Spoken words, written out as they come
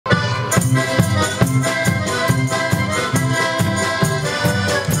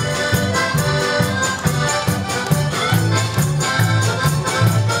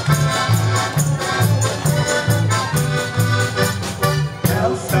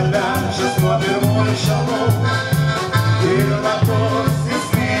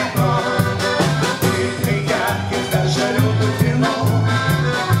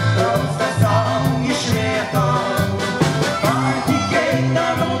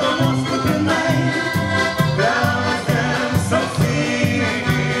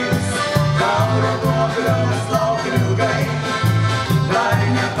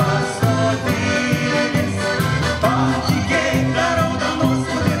Patikėk, raudonos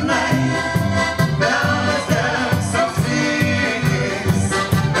putinai,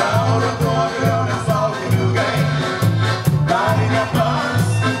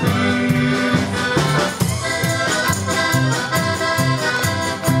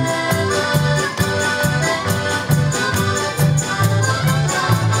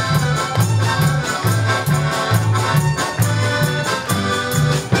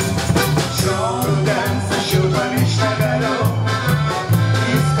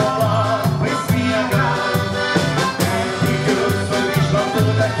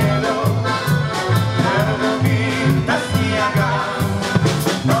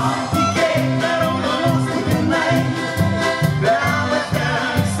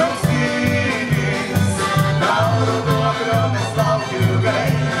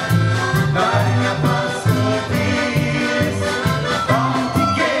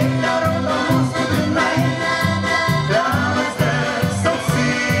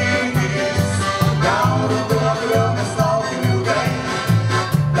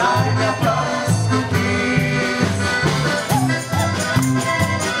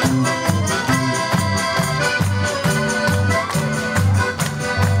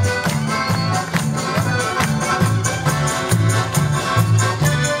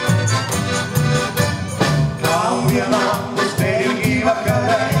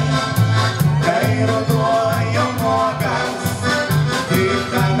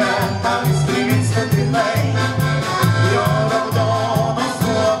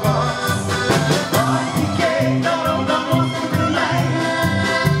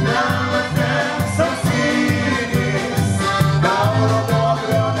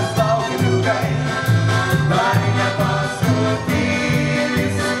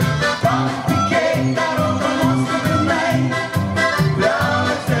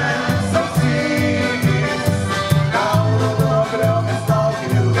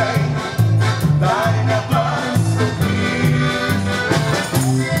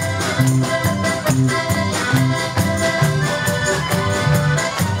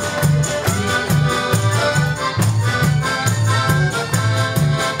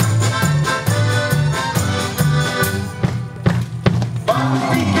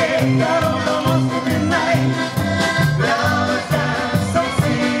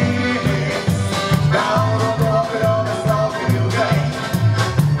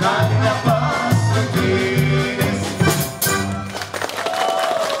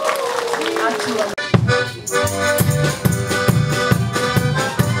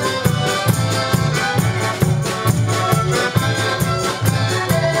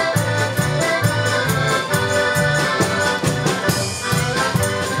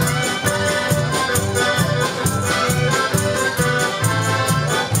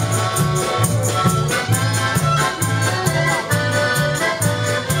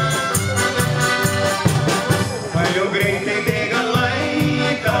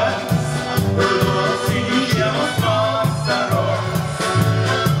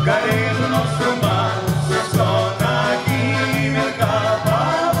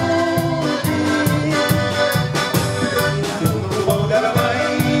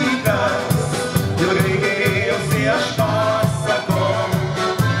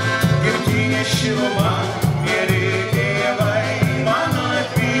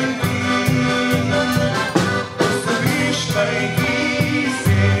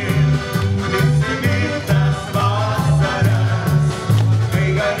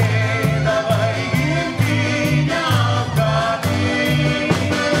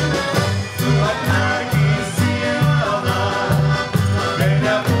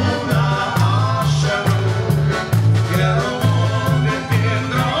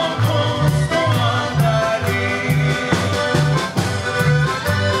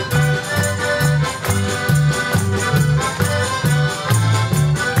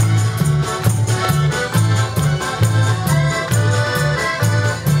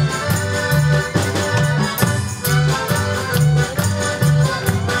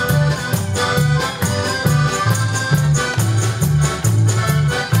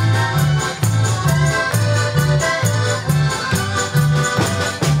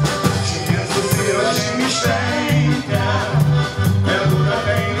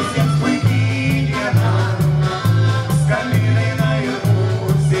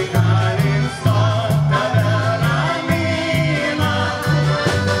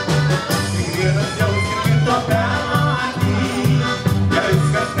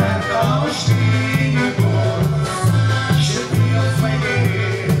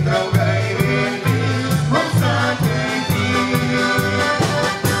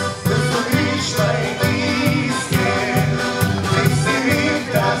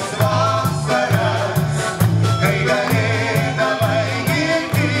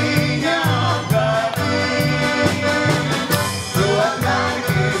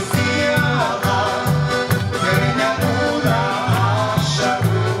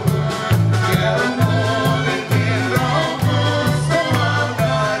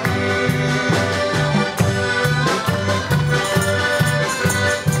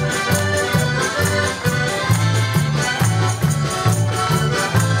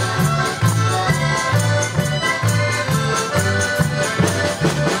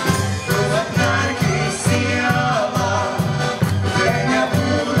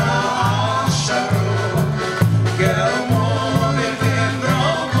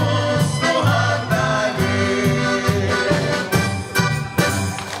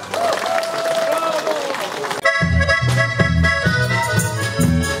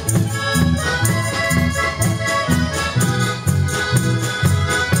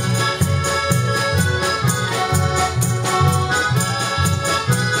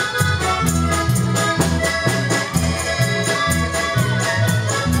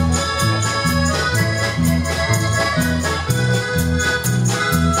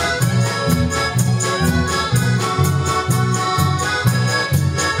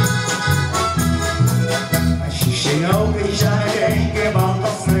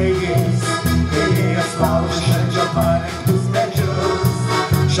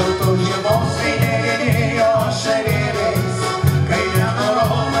 Šaltos žiemos kai negenėjo ašarėliais, kai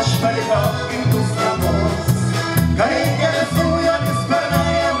nenorom aš palikau gimtus namus. Kai kelias nujomis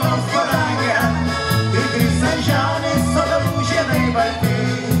sparnai apgaus padangę ir kris ant žemės obelų žiedai balti.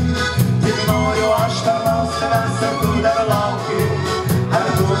 Tik noriu aš tarnaus tavęs, ar tu dar lauki, ar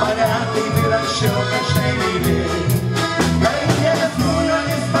tu mane taip ir anksčiau kažtai myli. Kai kelias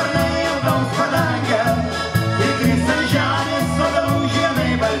nujomis sparnai apgaus padangę ir kris ant žemės obelų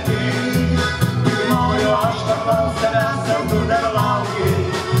žiedai balti. Tik noriu aš tarnaus tavęs, ar tu dar lauki,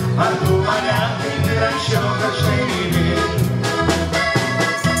 ar tu mane taip ir anksčiau kažtai myli.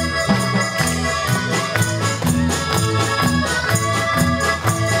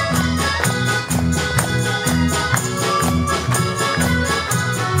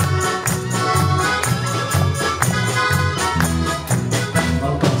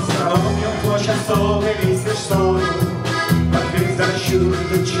 Saugelis iš sodų, pakviks dar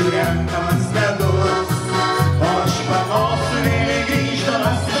šiurdučių renkamas medus. O aš pamosiu vėliai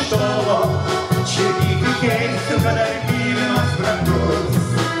grįždamas iš tolo, širdį keisiu, kad dar mylimas brangus.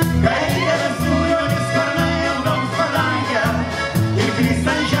 Kai kelias nujomis sparnai apgaus padangę ir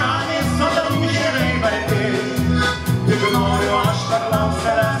kris ant žemės obelų žiedai balti. Tik noriu aš paklaust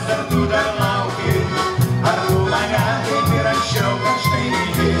tavęs, ar tu dar lauki, ar tu mane taip ir anksčiau kažtai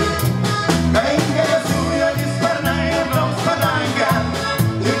myli. Kai kelias nujomis sparnai apgaus padangę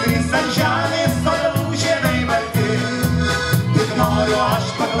ir kris ant žemės obelų žiedai balti. Tik noriu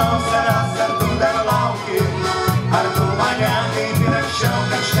aš paklaust tavęs, ar tu dar lauki, ar tu mane kaip ir anksčiau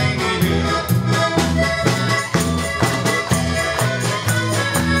kažtai myli.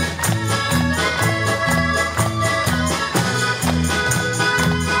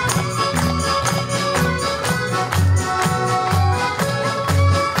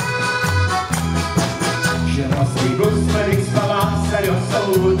 Žiemos lygus paliks pavasario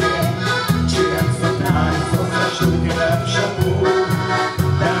saulutė, čiriant suknelis tos ašutė tarp šakų.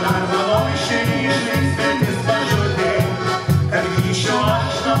 Ten armaloj šiandien išliks pirtis pažutė, kad grįšiu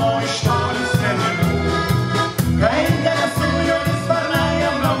aš namo iš tolių smegenų. Kai kelias nujomis sparnai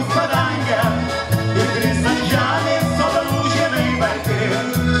apgaus padangę ir kris ant žemės obelų žiedai balti.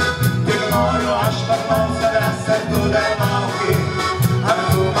 Tik noriu aš paklaust tavęs, ar tu dar lauki, ar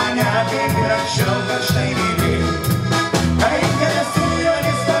tu mane kaip ir anksčiau kažtai myli. Kai kelias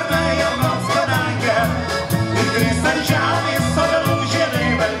nujomis sparnai apgaus padangę ir kris ant žemės obelų žiedai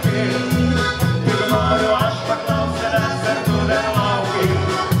balti. Tik noriu aš paklaust tavęs, ar tu dar lauki,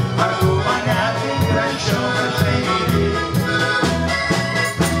 ar tu mane kaip ir anksčiau kažtai myli.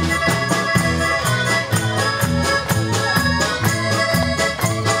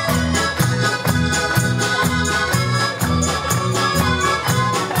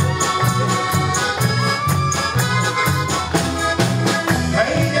 Kai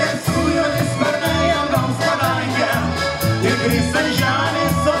kelias nujomis sparnai apgaus padangę ir kris ant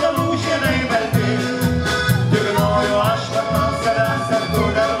žemės obelų žiedai balti. Tik noriu aš paklaust tavęs, ar tu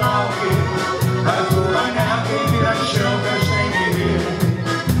dar lauki, ar tu mane kaip ir anksčiau kažtai myli.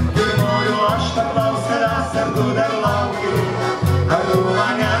 Tik noriu aš paklaust tavęs, ar tu dar lauki, ar tu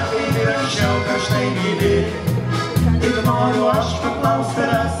mane kaip ir anksčiau kažtai myli. Tik noriu aš paklaust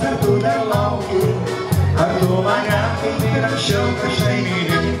tavęs, ar tu dar lauki, ar tu mane kaip ir anksčiau kažtai myli.